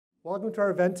Welcome to our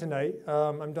event tonight.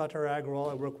 I'm Dr. Agrawal.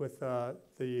 I work with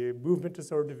the Movement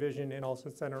Disorder Division and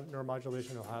also Center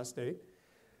Neuromodulation, Ohio State.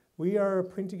 We are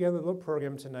putting together a little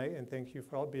program tonight, and thank you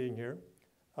for all being here.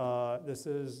 This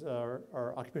is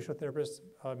our occupational therapist,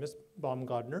 Ms.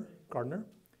 Baumgartner,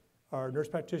 our nurse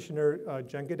practitioner,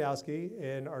 Jen Gadawski,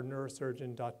 and our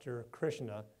neurosurgeon, Dr.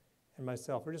 Krishna, and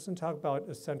myself. We're just going to talk about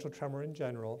essential tremor in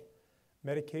general,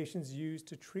 medications used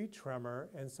to treat tremor,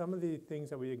 and some of the things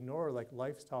that we ignore, like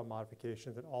lifestyle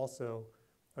modifications, and also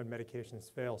when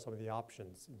medications fail, some of the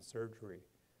options in surgery.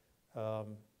 A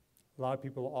lot of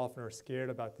people often are scared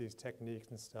about these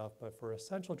techniques and stuff, but for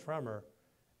essential tremor,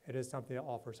 it is something that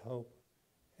offers hope,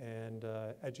 and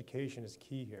education is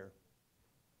key here.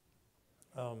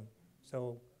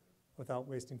 So without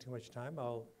wasting too much time,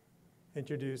 I'll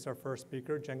introduce our first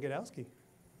speaker, Jen Gadawski.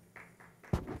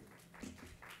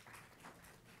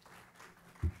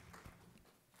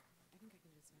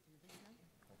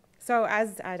 So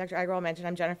as Dr. Agrawal mentioned,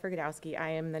 I'm Jennifer Gadawski. I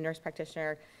am the nurse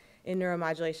practitioner in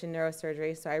neuromodulation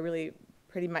neurosurgery, so I really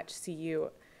pretty much see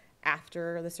you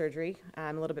after the surgery,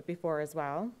 a little bit before as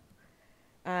well.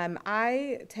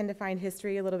 I tend to find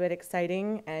history a little bit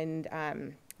exciting, and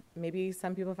maybe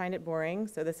some people find it boring,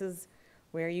 so this is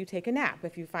where you take a nap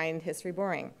if you find history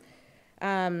boring.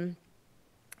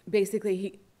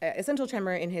 Basically, essential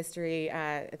tremor in history,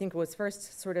 I think was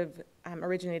first sort of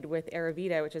originated with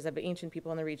Ayurveda, which is of ancient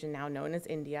people in the region now known as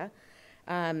India.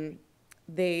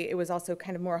 It was also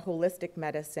kind of more holistic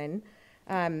medicine.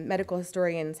 Medical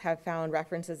historians have found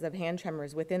references of hand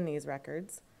tremors within these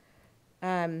records,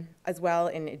 as well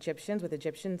in Egyptians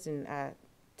in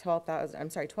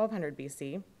 1200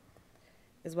 BC,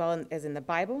 as well as in the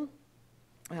Bible.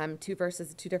 Two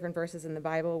different verses in the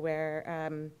Bible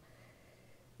where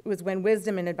it was when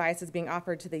wisdom and advice is being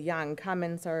offered to the young.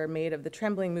 Comments are made of the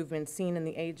trembling movements seen in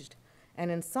the aged. And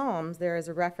in Psalms, there is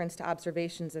a reference to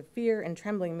observations of fear and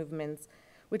trembling movements,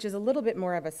 which is a little bit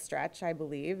more of a stretch, I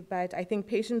believe. But I think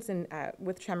patients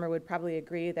with tremor would probably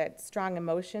agree that strong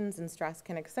emotions and stress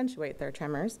can accentuate their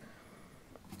tremors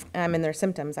and their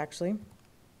symptoms, actually.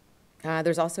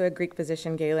 There's also a Greek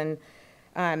physician, Galen,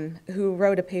 who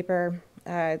wrote a paper.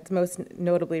 It's most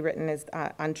notably written is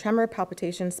on tremor,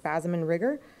 palpitation, spasm, and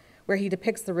rigor, where he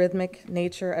depicts the rhythmic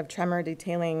nature of tremor,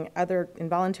 detailing other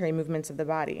involuntary movements of the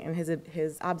body. And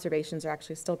his observations are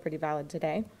actually still pretty valid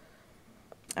today.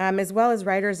 As well as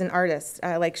writers and artists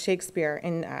like Shakespeare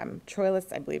in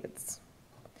Troilus, I believe it's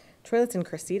Troilus and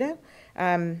Cressida,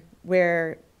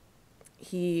 where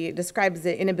he describes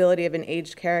the inability of an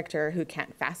aged character who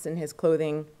can't fasten his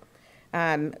clothing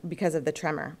because of the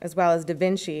tremor, as well as Da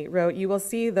Vinci wrote, "You will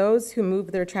see those who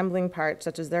move their trembling parts,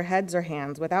 such as their heads or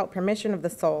hands, without permission of the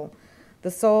soul. The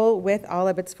soul, with all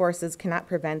of its forces, cannot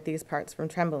prevent these parts from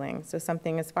trembling." So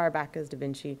something as far back as Da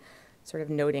Vinci sort of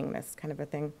noting this kind of a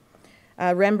thing.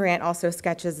 Rembrandt also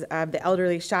sketches the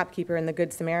elderly shopkeeper in The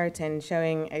Good Samaritan,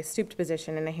 showing a stooped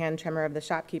position and a hand tremor of the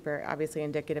shopkeeper, obviously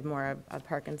indicative more of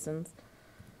Parkinson's.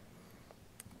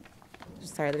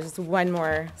 Sorry, there's just one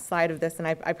more slide of this, and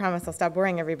I promise I'll stop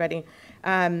boring everybody.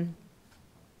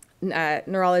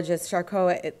 Neurologist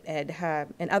Charcot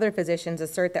and other physicians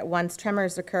assert that once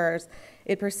tremors occurs,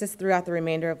 it persists throughout the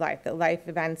remainder of life, that life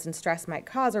events and stress might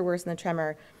cause or worsen the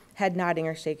tremor. Head nodding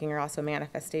or shaking are also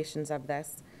manifestations of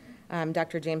this.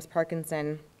 Dr. James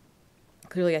Parkinson,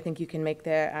 clearly I think you can make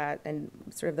and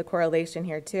sort of the correlation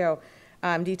here too,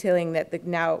 detailing that the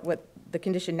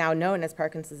condition now known as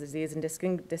Parkinson's disease and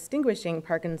distinguishing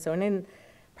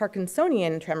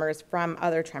Parkinsonian tremors from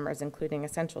other tremors, including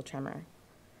essential tremor.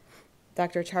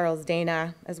 Dr. Charles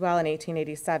Dana, as well in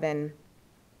 1887,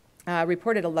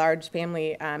 reported a large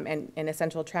family in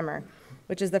essential tremor,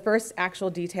 which is the first actual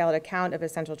detailed account of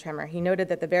essential tremor. He noted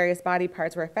that the various body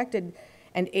parts were affected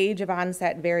and age of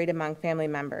onset varied among family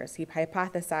members. He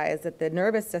hypothesized that the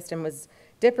nervous system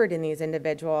differed in these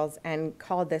individuals and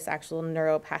called this actual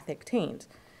neuropathic taint.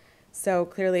 So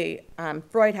clearly,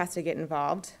 Freud has to get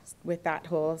involved with that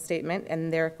whole statement,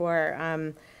 and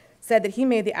therefore said that he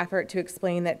made the effort to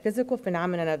explain that physical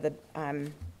phenomena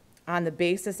on the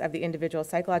basis of the individual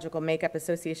psychological makeup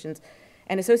associations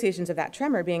of that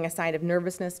tremor being a sign of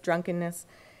nervousness, drunkenness,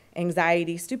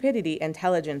 anxiety, stupidity,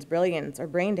 intelligence, brilliance, or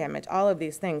brain damage, all of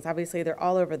these things. Obviously, they're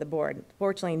all over the board.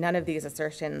 Fortunately, none of these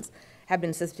assertions have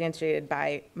been substantiated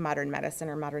by modern medicine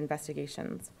or modern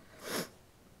investigations.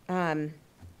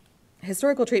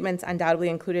 Historical treatments undoubtedly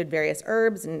included various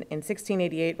herbs. In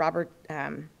 1688,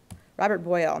 Robert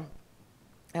Boyle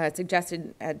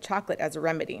suggested chocolate as a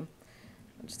remedy.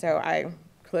 So I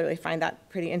clearly find that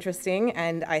pretty interesting,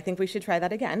 and I think we should try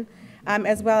that again,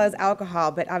 as well as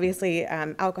alcohol. But obviously,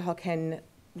 alcohol can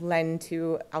lend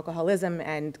to alcoholism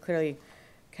and clearly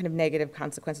kind of negative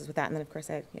consequences with that. And then, of course,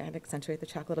 I'd accentuate the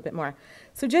chalk a little bit more.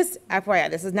 So just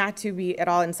FYI, this is not to be at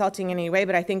all insulting in any way,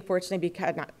 but I think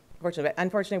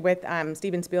unfortunately with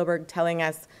Steven Spielberg telling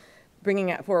us,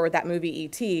 bringing forward that movie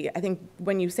E.T., I think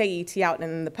when you say E.T. out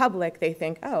in the public, they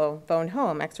think, oh, phone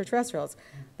home, extraterrestrials.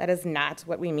 That is not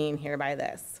what we mean here by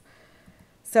this.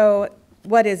 So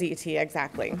what is E.T.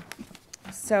 exactly?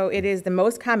 So it is the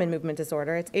most common movement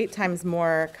disorder. It's 8 times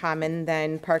more common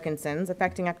than Parkinson's,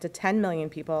 affecting up to 10 million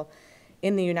people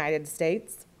in the United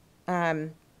States. I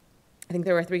think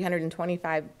there were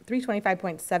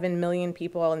 325.7 million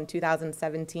people in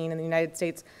 2017 in the United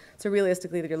States. So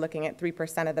realistically, you're looking at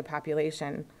 3% of the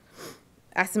population.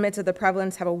 Estimates of the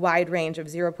prevalence have a wide range of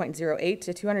 0.08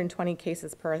 to 220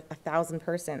 cases per 1,000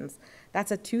 persons.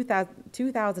 That's a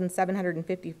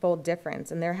 2,750-fold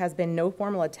difference, and there has been no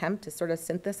formal attempt to sort of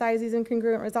synthesize these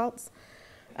incongruent results.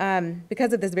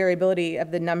 Because of this variability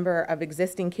of the number of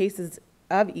existing cases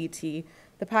of ET,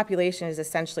 the population is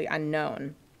essentially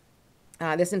unknown.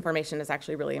 This information is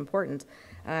actually really important.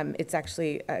 It's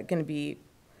actually going to be,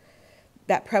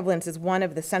 that prevalence is one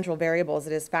of the central variables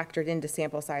that is factored into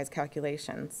sample size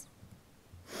calculations.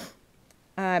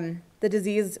 The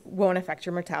disease won't affect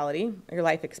your mortality or your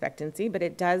life expectancy, but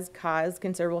it does cause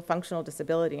considerable functional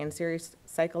disability and serious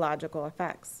psychological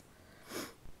effects.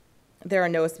 There are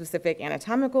no specific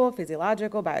anatomical,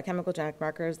 physiological, biochemical, genetic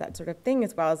markers, that sort of thing,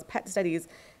 as well as PET studies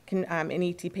in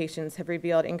ET patients have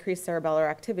revealed increased cerebellar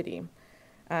activity.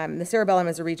 The cerebellum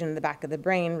is a region in the back of the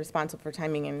brain responsible for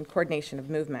timing and coordination of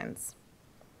movements.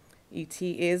 ET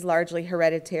is largely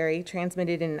hereditary,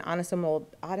 transmitted in an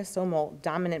autosomal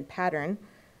dominant pattern.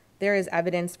 There is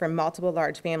evidence from multiple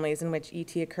large families in which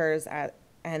ET occurs,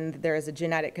 and there is a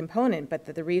genetic component, but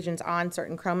that the regions on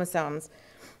certain chromosomes,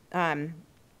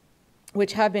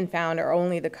 which have been found, are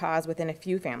only the cause within a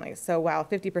few families. So while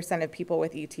 50% of people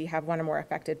with ET have one or more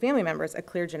affected family members, a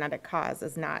clear genetic cause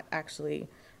is not actually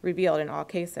revealed in all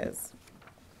cases.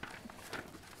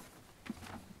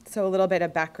 So a little bit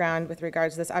of background with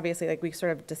regards to this. Obviously, like we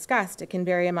sort of discussed, it can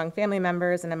vary among family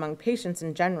members and among patients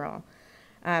in general.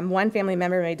 One family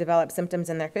member may develop symptoms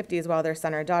in their 50s while their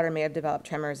son or daughter may have developed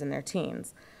tremors in their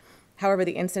teens. However,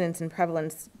 the incidence and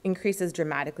prevalence increases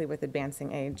dramatically with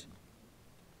advancing age.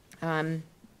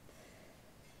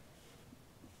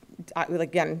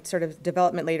 Again, sort of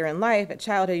development later in life, at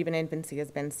childhood, even infancy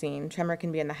has been seen. Tremor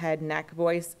can be in the head, neck,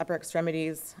 voice, upper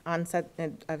extremities. Onset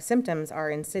of symptoms are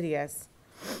insidious.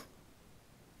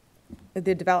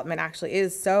 The development actually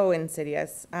is so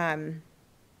insidious. The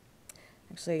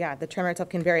tremor itself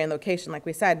can vary in location. Like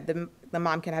we said, the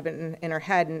mom can have it in her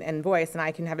head and voice, and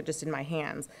I can have it just in my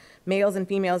hands. Males and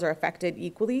females are affected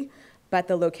equally, but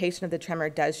the location of the tremor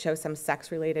does show some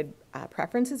sex-related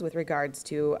preferences with regards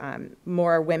to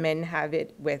more women have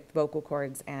it with vocal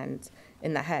cords and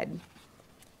in the head.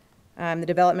 The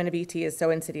development of ET is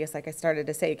so insidious, like I started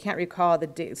to say. You can't recall the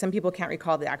date. Some people can't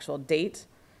recall the actual date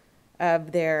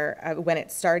of their when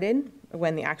it started,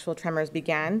 when the actual tremors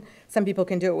began. Some people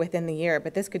can do it within the year,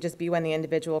 but this could just be when the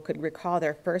individual could recall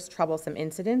their first troublesome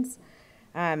incidents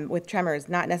with tremors,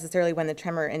 not necessarily when the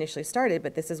tremor initially started,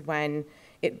 but this is when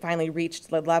it finally reached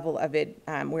the level of it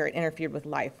where it interfered with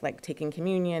life, like taking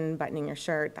communion, buttoning your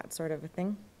shirt, that sort of a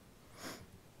thing.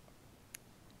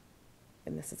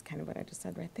 And this is kind of what I just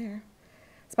said right there.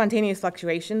 Spontaneous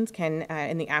fluctuations can,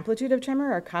 in the amplitude of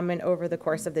tremor, are common over the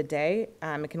course of the day.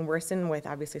 It can worsen with,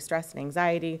 obviously, stress and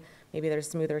anxiety. Maybe there's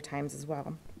smoother times as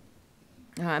well.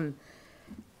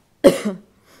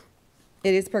 It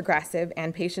is progressive,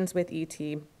 and patients with ET,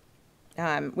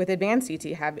 with advanced ET,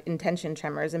 have intention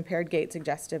tremors, impaired gait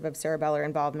suggestive of cerebellar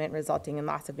involvement, resulting in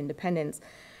loss of independence,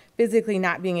 physically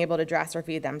not being able to dress or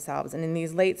feed themselves. And in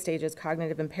these late stages,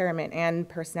 cognitive impairment and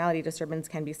personality disturbance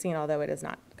can be seen, although it is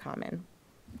not common.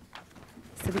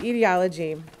 So the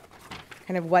etiology,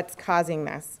 kind of what's causing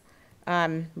this,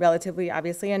 relatively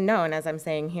obviously unknown, as I'm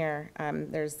saying here.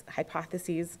 There's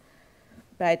hypotheses,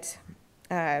 but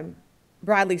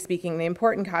broadly speaking, the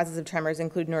important causes of tremors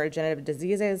include neurodegenerative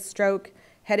diseases, stroke,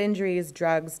 head injuries,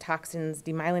 drugs, toxins,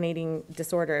 demyelinating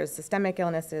disorders, systemic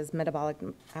illnesses, metabolic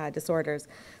disorders.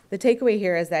 The takeaway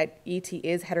here is that ET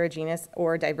is heterogeneous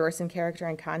or diverse in character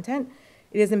and content.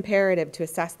 It is imperative to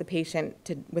assess the patient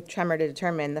with tremor to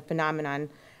determine the phenomenon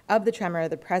of the tremor,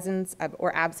 the presence of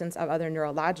or absence of other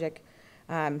neurologic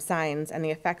signs, and the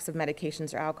effects of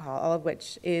medications or alcohol, all of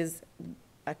which is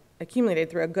accumulated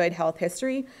through a good health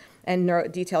history and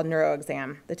detailed neuro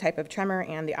exam. The type of tremor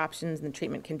and the options and the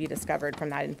treatment can be discovered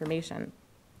from that information.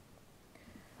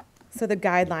 So the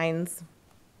guidelines,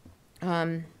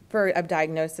 of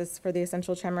diagnosis for the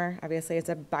essential tremor, obviously it's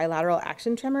a bilateral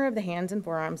action tremor of the hands and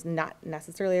forearms, not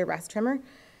necessarily a rest tremor.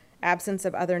 Absence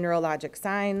of other neurologic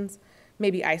signs,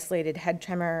 maybe isolated head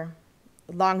tremor,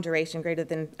 long duration greater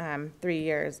than 3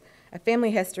 years. A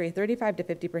family history, 35 to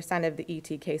 50% of the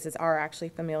ET cases are actually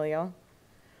familial.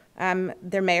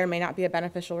 There may or may not be a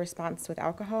beneficial response with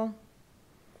alcohol.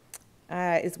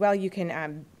 As well, you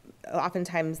can,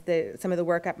 oftentimes some of the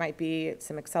workup might be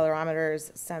some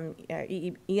accelerometers, some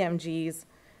EMGs.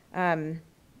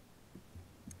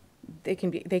 They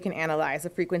can analyze the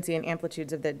frequency and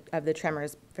amplitudes of the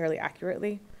tremors fairly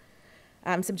accurately.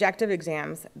 Subjective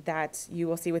exams that you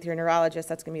will see with your neurologist,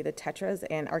 that's going to be the tetras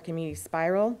and Archimedes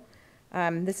spiral.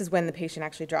 This is when the patient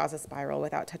actually draws a spiral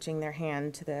without touching their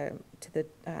hand to the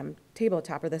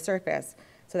tabletop or the surface,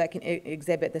 so that can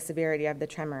exhibit the severity of the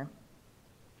tremor.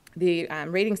 The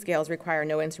rating scales require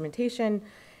no instrumentation,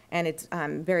 and it's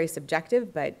very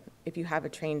subjective, but if you have a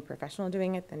trained professional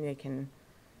doing it, then they can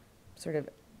sort of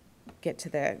get to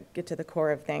the core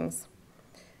of things.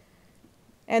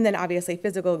 And then obviously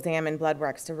physical exam and blood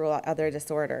works to rule out other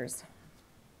disorders.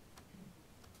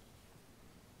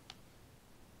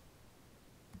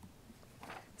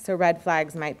 So red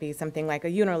flags might be something like a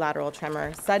unilateral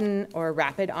tremor, sudden or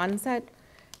rapid onset,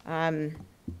 current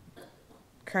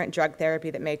drug therapy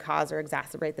that may cause or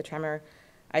exacerbate the tremor,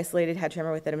 isolated head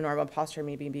tremor with an abnormal posture,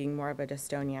 maybe being more of a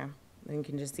dystonia. And you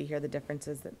can just see here the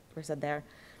differences that were said there.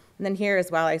 And then here as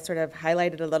well, I sort of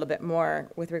highlighted a little bit more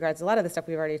with regards to a lot of the stuff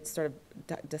we've already sort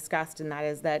of discussed, and that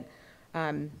is that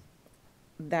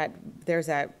that there's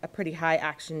a pretty high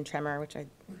action tremor, which I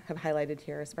have highlighted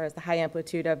here as far as the high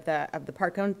amplitude of the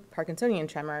Parkinsonian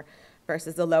tremor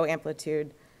versus the low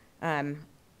amplitude and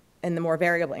the more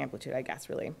variable amplitude, I guess,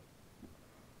 really.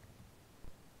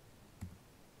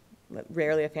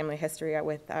 Rarely a family history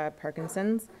with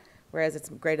Parkinson's, whereas it's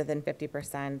greater than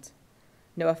 50%.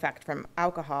 No effect from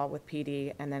alcohol with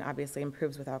PD, and then obviously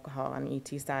improves with alcohol on the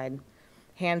ET side.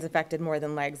 Hands affected more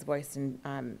than legs, voice,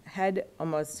 and head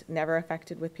almost never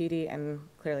affected with PD, and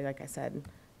clearly, like I said,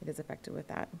 it is affected with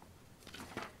that.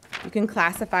 You can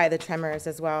classify the tremors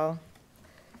as well.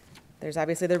 There's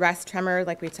obviously the rest tremor,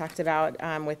 like we talked about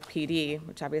with PD,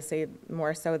 which obviously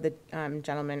more so the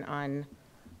gentleman on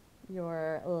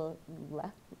your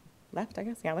left, I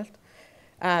guess, yeah, left.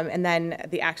 And then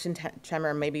the action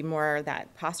tremor may be more that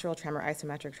postural tremor,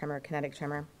 isometric tremor, kinetic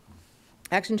tremor.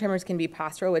 Action tremors can be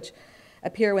postural, which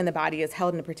appear when the body is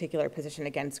held in a particular position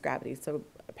against gravity, so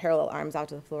parallel arms out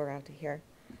to the floor, out to here.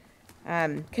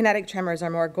 Kinetic tremors are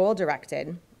more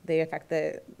goal-directed. They affect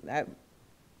the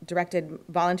directed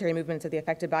voluntary movements of the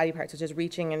affected body parts, such as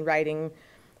reaching or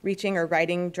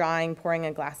writing, drawing, pouring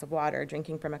a glass of water,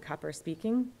 drinking from a cup, or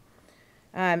speaking.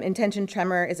 Intention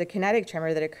tremor is a kinetic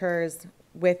tremor that occurs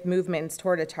with movements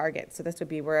toward a target. So this would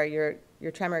be where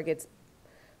your tremor gets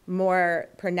more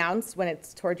pronounced when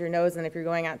it's toward your nose, and if you're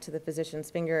going out to the physician's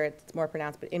finger, it's more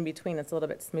pronounced, but in between, it's a little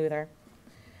bit smoother.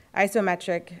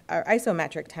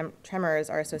 Isometric tremors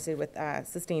are associated with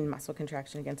sustained muscle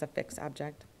contraction against a fixed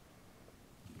object.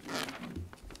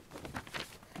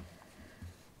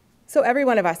 So every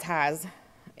one of us has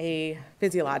a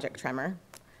physiologic tremor.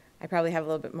 I probably have a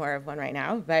little bit more of one right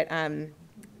now, but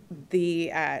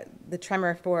the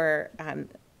tremor for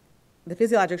the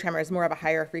physiologic tremor is more of a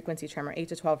higher frequency tremor, 8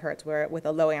 to 12 hertz, where with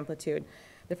a low amplitude.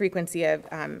 The frequency of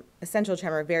essential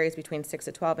tremor varies between 6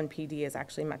 to 12, and PD is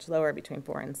actually much lower, between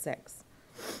 4 and 6.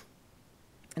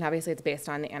 And obviously it's based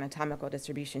on the anatomical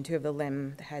distribution too of the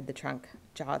limb, the head, the trunk,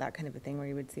 jaw, that kind of a thing where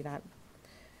you would see that.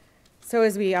 So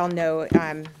as we all know,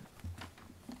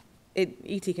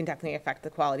 ET can definitely affect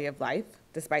the quality of life,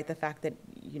 despite the fact that,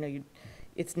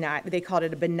 it's not, they called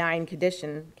it a benign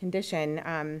condition.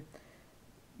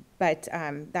 But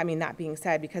that being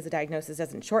said, because the diagnosis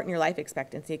doesn't shorten your life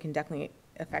expectancy, it can definitely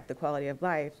affect the quality of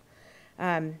life.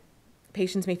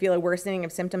 Patients may feel a worsening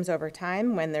of symptoms over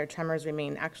time when their tremors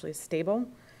remain actually stable.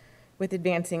 With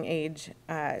advancing age,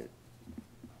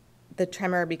 the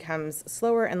tremor becomes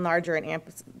slower and larger in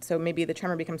so maybe the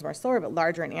tremor becomes more slower but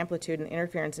larger in amplitude, and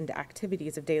interference into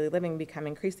activities of daily living become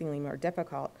increasingly more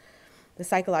difficult. The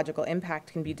psychological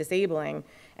impact can be disabling,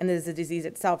 and the disease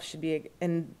itself should be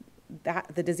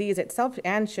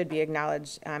should be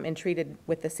acknowledged and treated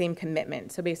with the same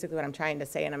commitment. So basically what I'm trying to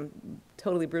say, and I'm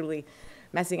totally brutally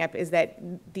messing up, is that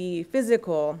the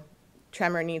physical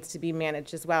tremor needs to be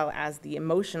managed as well as the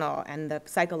emotional and the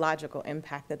psychological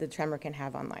impact that the tremor can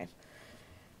have on life.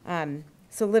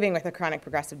 So living with a chronic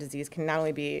progressive disease can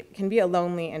be a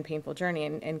lonely and painful journey,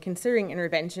 and considering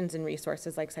interventions and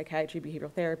resources like psychiatry,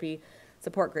 behavioral therapy,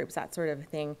 support groups, that sort of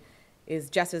thing, is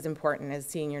just as important as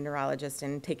seeing your neurologist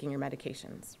and taking your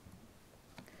medications.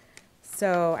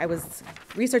 So I was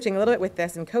researching a little bit with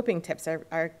this, and coping tips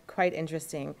are quite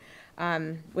interesting,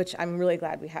 which I'm really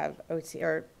glad we have OT,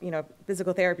 or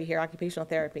physical therapy here, occupational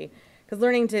therapy, because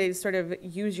learning to sort of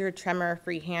use your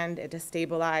tremor-free hand to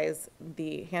stabilize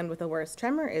the hand with the worst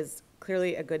tremor is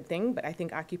clearly a good thing, but I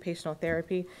think occupational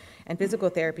therapy and physical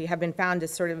therapy have been found to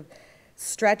sort of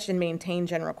stretch and maintain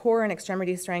general core and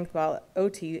extremity strength, while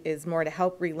OT is more to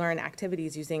help relearn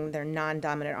activities using their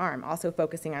non-dominant arm, also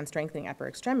focusing on strengthening upper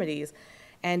extremities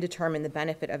and determine the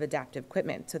benefit of adaptive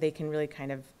equipment, so they can really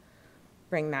kind of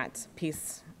bring that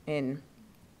piece in.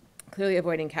 Clearly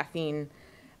avoiding caffeine,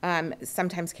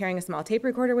 sometimes carrying a small tape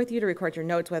recorder with you to record your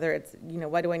notes, whether it's,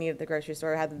 what do I need at the grocery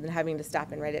store, rather than having to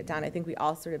stop and write it down. I think we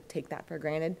all sort of take that for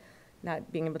granted,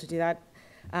 not being able to do that.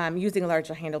 Using a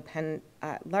larger handled pen,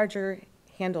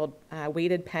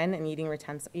 weighted pen and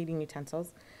eating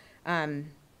utensils.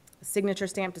 Signature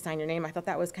stamp to sign your name. I thought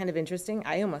that was kind of interesting.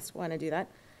 I almost want to do that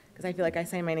because I feel like I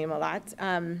sign my name a lot.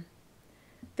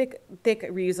 Thick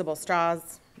reusable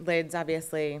straws, lids,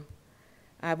 obviously.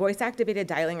 Voice-activated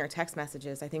dialing or text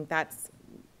messages. I think that's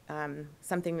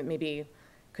something that maybe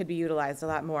could be utilized a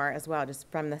lot more as well, just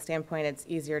from the standpoint it's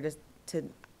easier to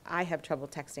I have trouble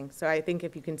texting, so I think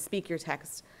if you can speak your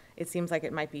text, it seems like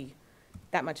it might be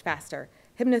that much faster.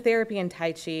 Hypnotherapy and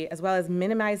Tai Chi, as well as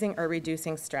minimizing or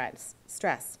reducing stress.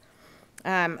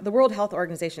 The World Health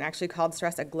Organization actually called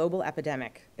stress a global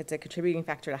epidemic. It's a contributing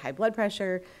factor to high blood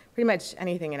pressure, pretty much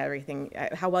anything and everything,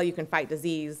 how well you can fight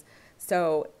disease.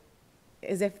 So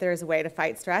as if there's a way to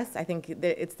fight stress, I think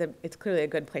that it's clearly a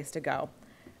good place to go.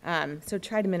 So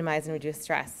try to minimize and reduce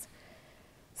stress.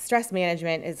 Stress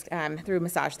management is through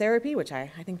massage therapy, which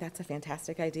I think that's a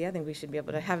fantastic idea. I think we should be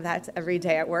able to have that every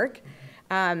day at work.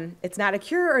 It's not a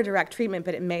cure or direct treatment,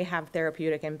 but it may have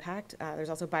therapeutic impact. There's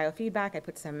also biofeedback. I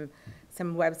put some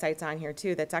websites on here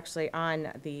too that's actually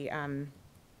on the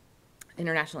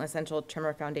International Essential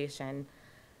Tremor Foundation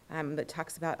that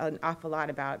talks about an awful lot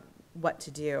about what to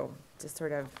do to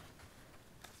sort of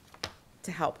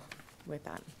to help with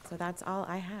that. So that's all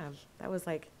I have. That was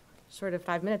like short of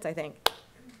 5 minutes, I think.